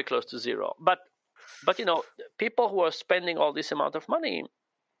 very, very close to zero. But people who are spending all this amount of money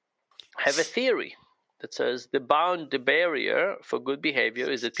have a theory that says the barrier for good behavior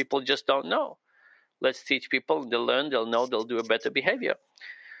is that people just don't know. Let's teach people, they'll learn, they'll know, they'll do a better behavior.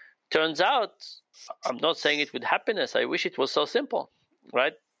 Turns out, I'm not saying it with happiness. I wish it was so simple,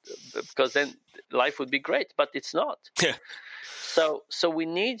 right? because then life would be great, but it's not. Yeah. So we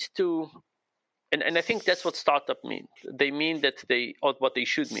need to, and I think that's what startup mean. They mean that or what they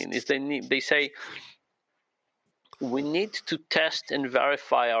should mean is they say we need to test and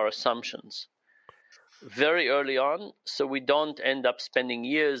verify our assumptions very early on, so we don't end up spending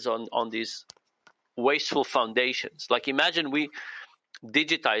years on these wasteful foundations. Like imagine we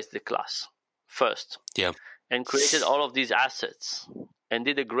digitized the class first, Yeah. and created all of these assets and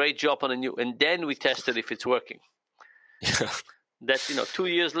did a great job on and then we tested if it's working. Yeah. That 2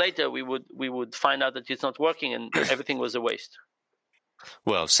 years later we would find out that it's not working and everything was a waste.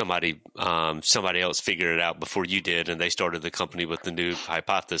 Well, somebody else figured it out before you did, and they started the company with the new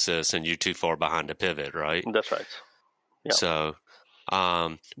hypothesis, and you're too far behind to pivot, right? That's right. Yeah. So,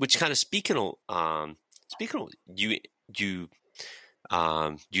 which kind of speaking of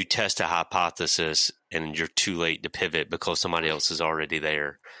you test a hypothesis and you're too late to pivot because somebody else is already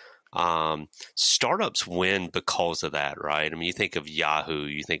there. Startups win because of that, right? I mean, you think of Yahoo,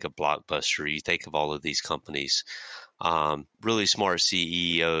 you think of Blockbuster, you think of all of these companies. Really smart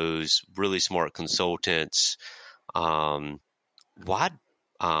CEOs, really smart consultants. Why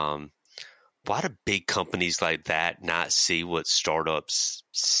do big companies like that not see what startups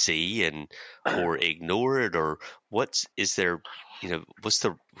see or ignore it, or what's the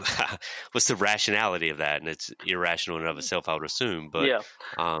rationality of that? And it's irrational in and of itself, I would assume. But yeah.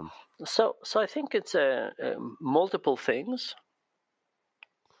 So I think it's multiple things.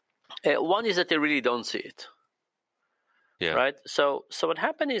 One is that they really don't see it. Yeah. Right. So what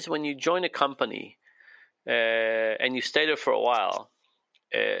happens is when you join a company and you stay there for a while,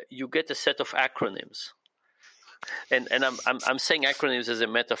 you get a set of acronyms, and I'm saying acronyms as a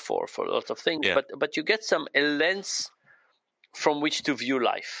metaphor for a lot of things, Yeah. but you get a lens from which to view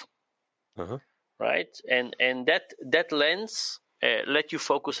life, right? And that lens let you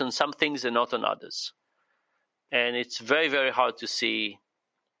focus on some things and not on others, and it's very, very hard to see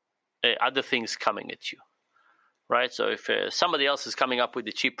other things coming at you. Right, so if somebody else is coming up with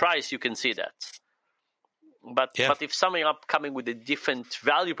a cheap price, you can see that. But if somebody coming with a different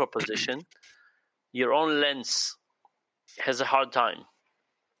value proposition, your own lens has a hard time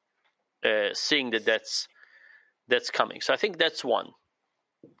seeing that's coming. So I think that's one.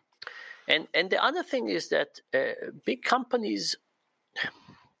 And the other thing is that big companies,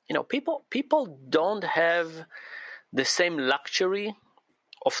 people don't have the same luxury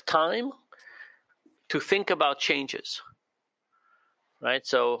of time to think about changes, right?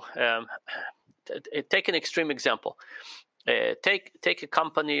 So take an extreme example. Take a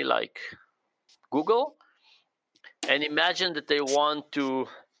company like Google and imagine that they want to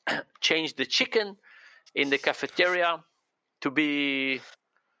change the chicken in the cafeteria to be,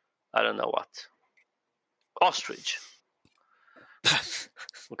 I don't know what, ostrich.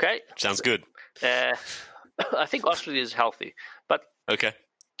 Okay? Sounds good. I think ostrich is healthy, but okay.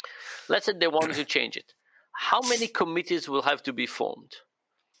 Let's say they wanted to change it. How many committees will have to be formed?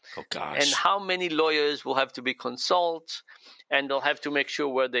 Oh, gosh. And how many lawyers will have to be consulted? And they'll have to make sure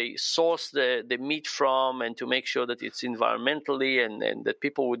where they source the meat from and to make sure that it's environmentally and that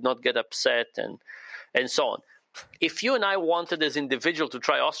people would not get upset and so on. If you and I wanted as individual to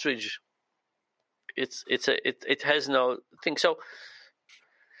try ostrich, it has no thing. So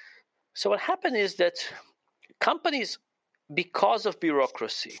what happened is that companies, because of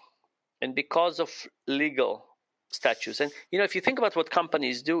bureaucracy, and because of legal statutes. And, if you think about what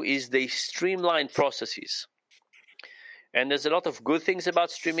companies do is they streamline processes. And there's a lot of good things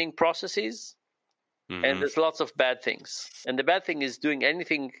about streaming processes, and there's lots of bad things. And the bad thing is doing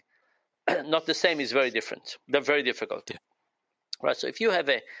anything not the same is very different. They're very difficult. Yeah. Right. So if you have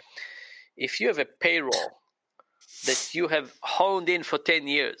a payroll that you have honed in for 10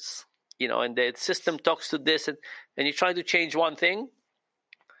 years, and the system talks to this and you try to change one thing,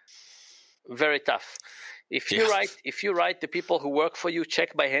 very tough. If you write the people who work for you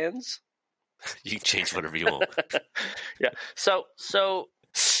check by hands, you can change whatever you want. Yeah. So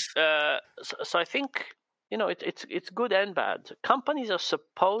I think it's good and bad. Companies are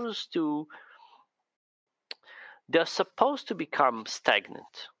supposed to become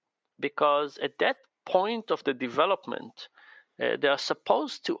stagnant because at that point of the development, they are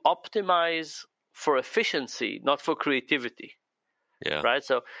supposed to optimize for efficiency, not for creativity. Yeah. Right.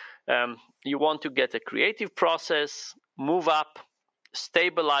 So you want to get a creative process, move up,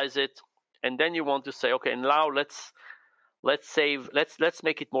 stabilize it, and then you want to say, okay, now let's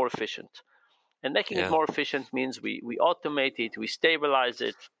make it more efficient. And making it more efficient means we automate it, we stabilize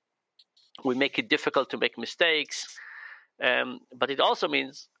it, we make it difficult to make mistakes, but it also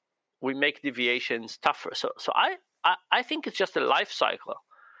means we make deviations tougher. So I think it's just a life cycle.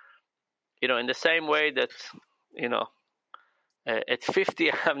 in the same way that, at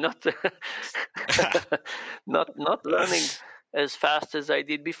 50, I'm not not learning as fast as I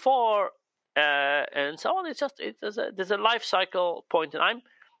did before, and so on. There's a life cycle point, and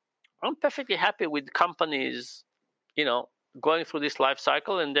I'm perfectly happy with companies, going through this life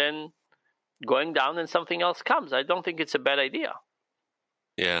cycle and then going down and something else comes. I don't think it's a bad idea.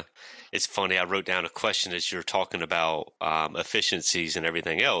 Yeah, it's funny. I wrote down a question as you're talking about efficiencies and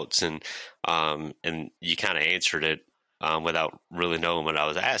everything else, and you kind of answered it without really knowing what I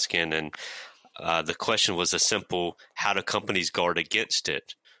was asking. And the question was a simple: how do companies guard against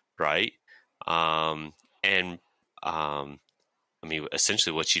it, right? And I mean,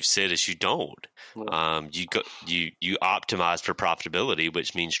 essentially, what you've said is you don't. You optimize for profitability,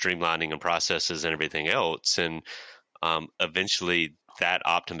 which means streamlining and processes and everything else, and eventually that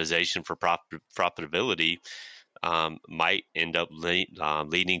optimization for profitability might end up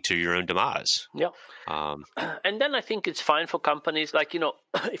leading to your own demise. Yeah. And then I think it's fine for companies, like,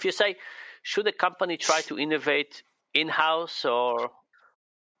 if you say, should a company try to innovate in-house or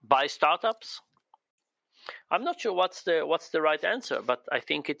buy startups? I'm not sure what's the right answer, but I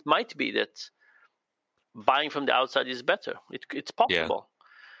think it might be that buying from the outside is better. It's possible.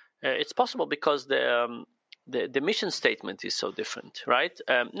 Yeah. It's possible because the mission statement is so different, right?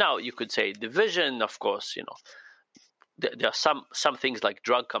 Now you could say the vision, of course. There are some things like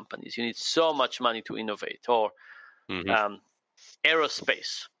drug companies. You need so much money to innovate, or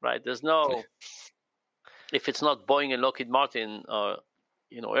aerospace, right? There's no, if it's not Boeing and Lockheed Martin or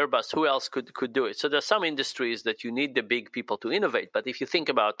Airbus, who else could do it? So there's some industries that you need the big people to innovate. But if you think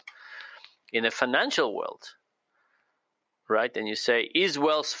about in a financial world, right, and you say, is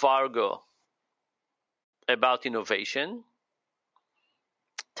Wells Fargo about innovation?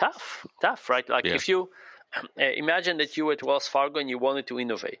 Tough, right? Like, if you imagine that you were at Wells Fargo and you wanted to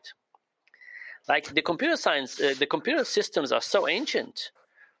innovate, like the computer systems are so ancient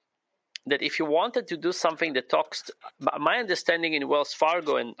that if you wanted to do something that talks, my understanding in Wells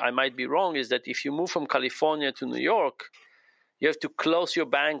Fargo, and I might be wrong, is that if you move from California to New York, you have to close your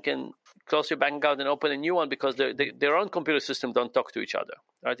bank account and open a new one because their own computer systems don't talk to each other,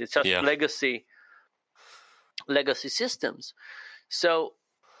 right? It's just legacy systems. So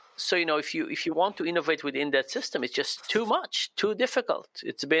if you want to innovate within that system, it's just too much, too difficult.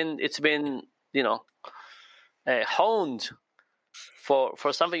 It's been honed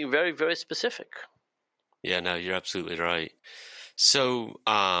for something very, very specific. Yeah, no, you're absolutely right. So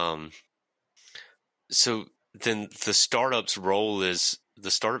then the startup's role is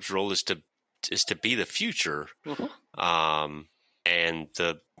to be the future, and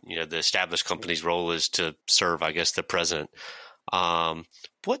the established company's role is to serve, I guess, the present. You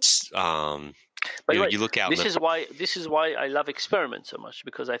look out. This is why I love experiments so much,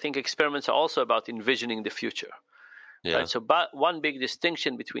 because I think experiments are also about envisioning the future. Yeah. Right? So, but one big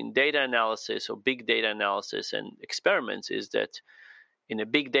distinction between data analysis or big data analysis and experiments is that in a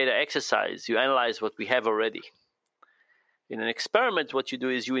big data exercise, you analyze what we have already. In an experiment, what you do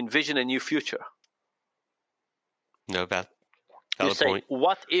is you envision a new future. No, valid you say, point.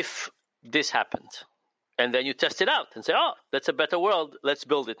 What if this happened? And then you test it out and say, oh, that's a better world. Let's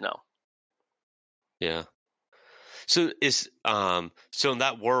build it now. Yeah. So in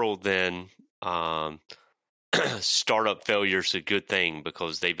that world, then startup failure is a good thing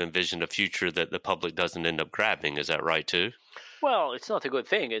because they've envisioned a future that the public doesn't end up grabbing. Is that right too? Well, it's not a good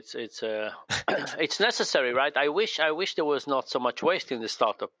thing. It's it's necessary, right? I wish there was not so much waste in the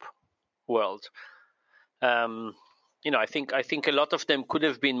startup world. I think a lot of them could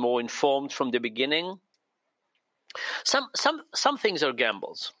have been more informed from the beginning. Some things are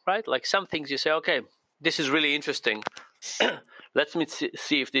gambles, right? Like some things you say, okay, this is really interesting. Let me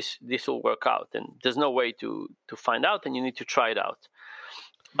see if this will work out. And there's no way to find out, and you need to try it out.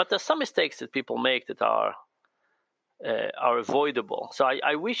 But there's some mistakes that people make that are avoidable. So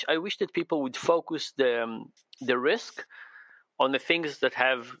I wish that people would focus the risk on the things that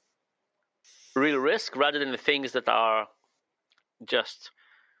have real risk rather than the things that are just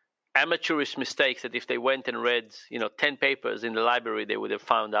amateurish mistakes that if they went and read 10 papers in the library, they would have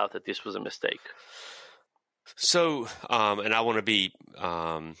found out that this was a mistake. So, and I want to be,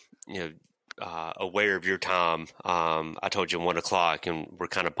 aware of your time. I told you 1:00, and we're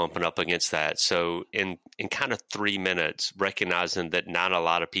kind of bumping up against that. So, in kind of 3 minutes, recognizing that not a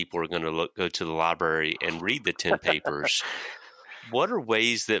lot of people are going to go to the library and read the 10 papers. What are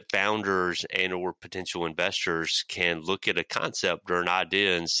ways that founders and or potential investors can look at a concept or an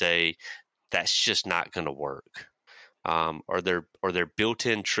idea and say, that's just not going to work? Are there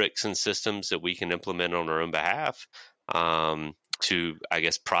built-in tricks and systems that we can implement on our own behalf? to, I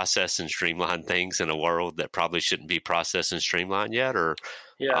guess, process and streamline things in a world that probably shouldn't be processed and streamlined yet? Or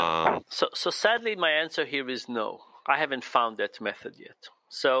So sadly, my answer here is no. I haven't found that method yet.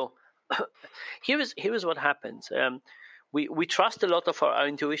 So here is what happens. We trust a lot of our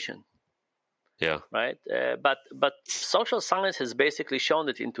intuition. Yeah. Right. But social science has basically shown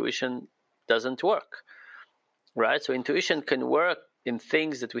that intuition doesn't work. Right. So intuition can work in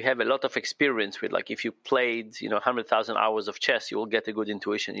things that we have a lot of experience with. Like if you played, 100,000 hours of chess, you will get a good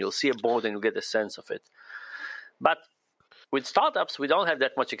intuition. You'll see a board and you'll get a sense of it. But with startups, we don't have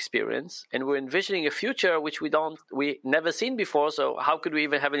that much experience, and we're envisioning a future which we never seen before. So how could we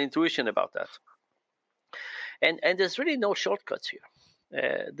even have an intuition about that? And there's really no shortcuts here.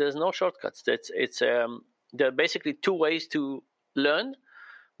 There's no shortcuts. There are basically two ways to learn.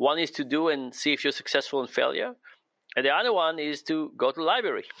 One is to do and see if you're successful in failure. And the other one is to go to the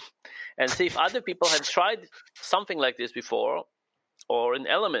library and see if other people have tried something like this before, or an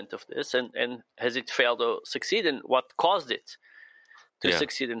element of this, and has it failed or succeed, and what caused it to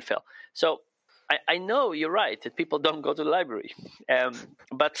succeed and fail. So I know you're right that people don't go to the library,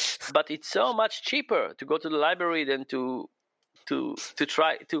 but it's so much cheaper to go to the library than to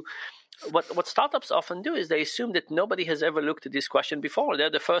try to. What startups often do is they assume that nobody has ever looked at this question before. They're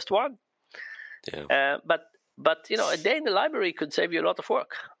the first one. Yeah. But a day in the library could save you a lot of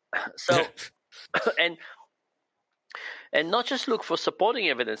work. So and not just look for supporting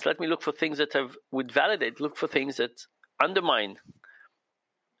evidence. Let me look for things that would validate. Look for things that undermine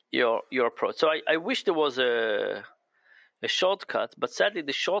your approach. So I wish there was a shortcut, but sadly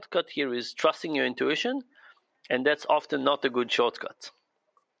the shortcut here is trusting your intuition, and that's often not a good shortcut.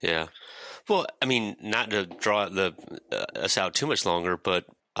 Yeah. Well, I mean, not to draw us out too much longer, but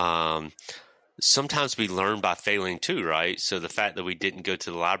sometimes we learn by failing too, right? So the fact that we didn't go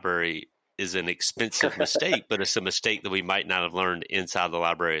to the library is an expensive mistake, but it's a mistake that we might not have learned inside the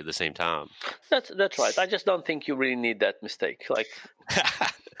library at the same time. That's right. I just don't think you really need that mistake. Like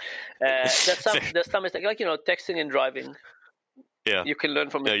there's some mistake, like texting and driving. Yeah, you can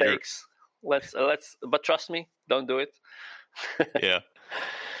learn from mistakes. Let's but trust me, don't do it. Yeah.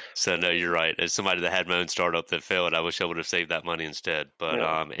 So no, you're right. As somebody that had my own startup that failed, I wish I would have saved that money instead. But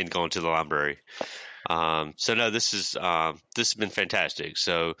and gone to the library. So no, this has been fantastic.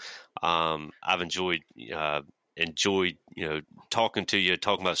 So I've enjoyed talking to you,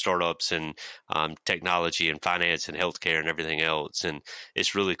 talking about startups and technology and finance and healthcare and everything else. And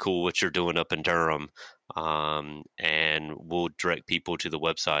it's really cool what you're doing up in Durham. And we'll direct people to the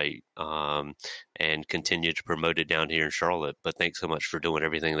website and continue to promote it down here in Charlotte. But thanks so much for doing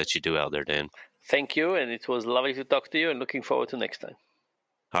everything that you do out there, Dan. Thank you, and it was lovely to talk to you, and looking forward to next time.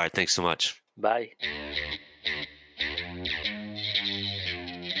 All right, thanks so much. Bye.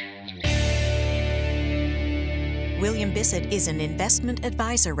 William Bissett is an investment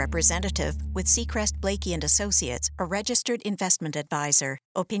advisor representative with Seacrest Blakey & Associates, a registered investment advisor.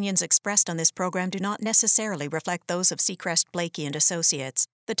 Opinions expressed on this program do not necessarily reflect those of Seacrest Blakey & Associates.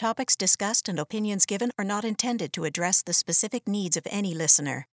 The topics discussed and opinions given are not intended to address the specific needs of any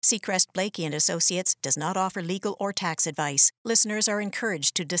listener. Seacrest Blakey & Associates does not offer legal or tax advice. Listeners are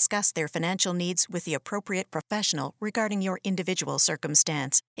encouraged to discuss their financial needs with the appropriate professional regarding your individual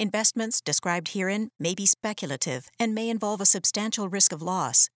circumstance. Investments described herein may be speculative and may involve a substantial risk of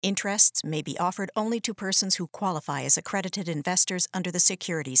loss. Interests may be offered only to persons who qualify as accredited investors under the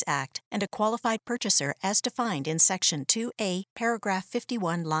Securities Act and a qualified purchaser as defined in Section 2A, Paragraph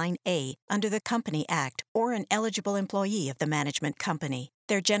 51, Line A, under the Company Act, or an eligible employee of the management company.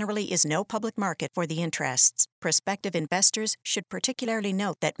 There generally is no public market for the interests. Prospective investors should particularly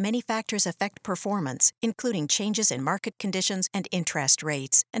note that many factors affect performance, including changes in market conditions and interest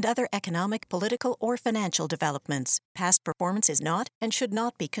rates, and other economic, political, or financial developments. Past performance is not and should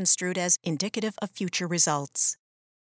not be construed as indicative of future results.